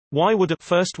Why would a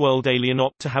first-world alien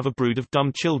opt to have a brood of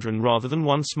dumb children rather than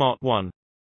one smart one?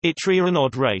 Itri are an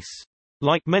odd race.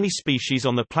 Like many species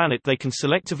on the planet, they can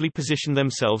selectively position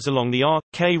themselves along the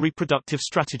R-K reproductive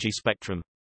strategy spectrum.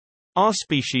 R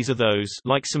species are those,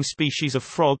 like some species of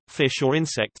frog, fish or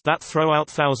insect, that throw out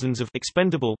thousands of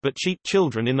expendable but cheap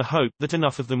children in the hope that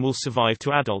enough of them will survive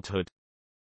to adulthood.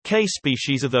 K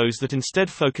species are those that instead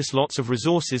focus lots of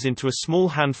resources into a small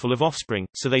handful of offspring,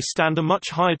 so they stand a much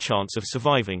higher chance of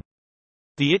surviving.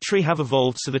 The Itri have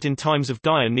evolved so that in times of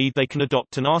dire need they can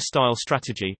adopt an R-style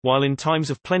strategy, while in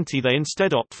times of plenty they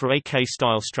instead opt for a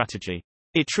K-style strategy.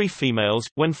 Itri females,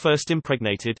 when first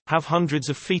impregnated, have hundreds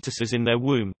of fetuses in their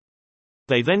womb.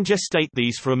 They then gestate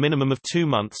these for a minimum of 2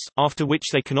 months, after which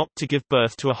they can opt to give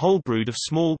birth to a whole brood of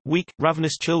small, weak,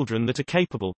 ravenous children that are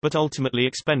capable, but ultimately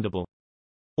expendable.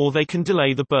 Or they can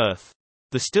delay the birth.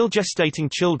 The still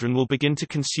gestating children will begin to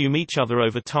consume each other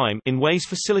over time, in ways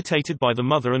facilitated by the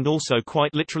mother and also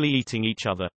quite literally eating each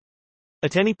other.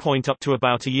 At any point up to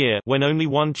about a year, when only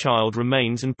one child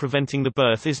remains and preventing the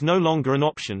birth is no longer an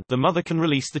option, the mother can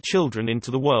release the children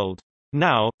into the world.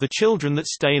 Now, the children that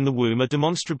stay in the womb are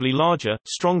demonstrably larger,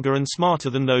 stronger and smarter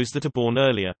than those that are born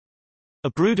earlier. A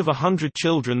brood of 100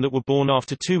 children that were born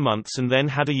after 2 months and then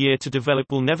had a year to develop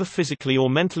will never physically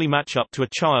or mentally match up to a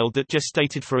child that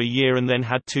gestated for a year and then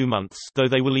had 2 months, though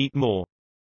they will eat more.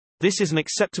 This is an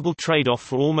acceptable trade-off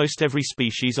for almost every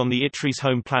species on the Itri's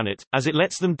home planet, as it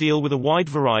lets them deal with a wide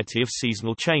variety of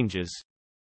seasonal changes.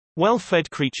 Well-fed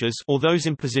creatures, or those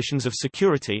in positions of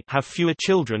security, have fewer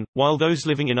children, while those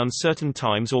living in uncertain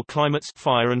times or climates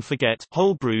fire and forget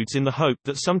whole broods in the hope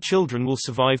that some children will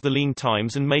survive the lean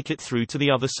times and make it through to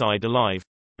the other side alive.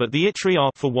 But the Itri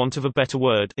are, for want of a better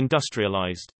word,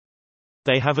 industrialized.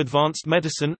 They have advanced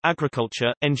medicine,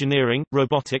 agriculture, engineering,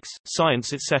 robotics,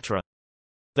 science etc.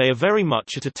 They are very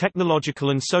much at a technological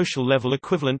and social level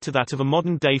equivalent to that of a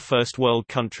modern-day first-world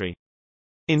country.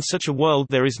 In such a world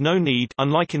there is no need,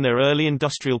 unlike in their early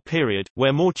industrial period,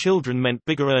 where more children meant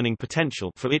bigger earning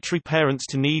potential, for Itri parents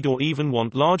to need or even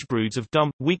want large broods of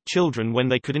dumb, weak children when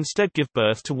they could instead give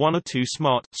birth to 1 or 2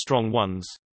 smart, strong ones.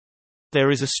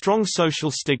 There is a strong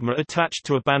social stigma attached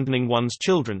to abandoning one's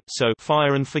children, so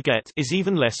fire and forget is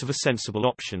even less of a sensible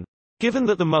option. Given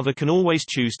that the mother can always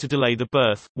choose to delay the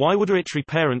birth, why would a Itri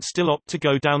parent still opt to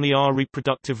go down the R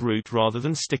reproductive route rather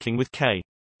than sticking with K?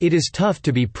 It is tough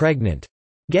to be pregnant.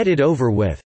 Get it over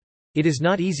with. It is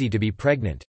not easy to be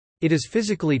pregnant. It is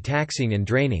physically taxing and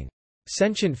draining.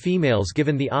 Sentient females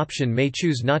given the option may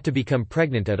choose not to become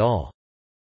pregnant at all.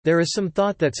 There is some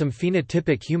thought that some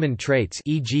phenotypic human traits,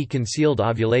 e.g. concealed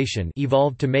ovulation,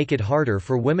 evolved to make it harder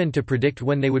for women to predict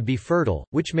when they would be fertile,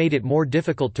 which made it more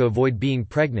difficult to avoid being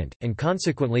pregnant, and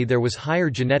consequently there was higher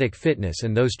genetic fitness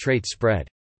and those traits spread.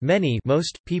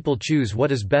 Most people choose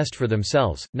what is best for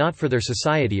themselves, not for their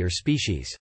society or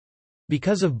species.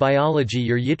 Because of biology,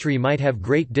 your Yitri might have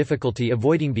great difficulty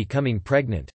avoiding becoming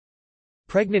pregnant.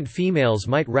 Pregnant females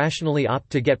might rationally opt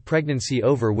to get pregnancy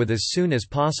over with as soon as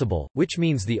possible, which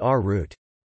means the R route.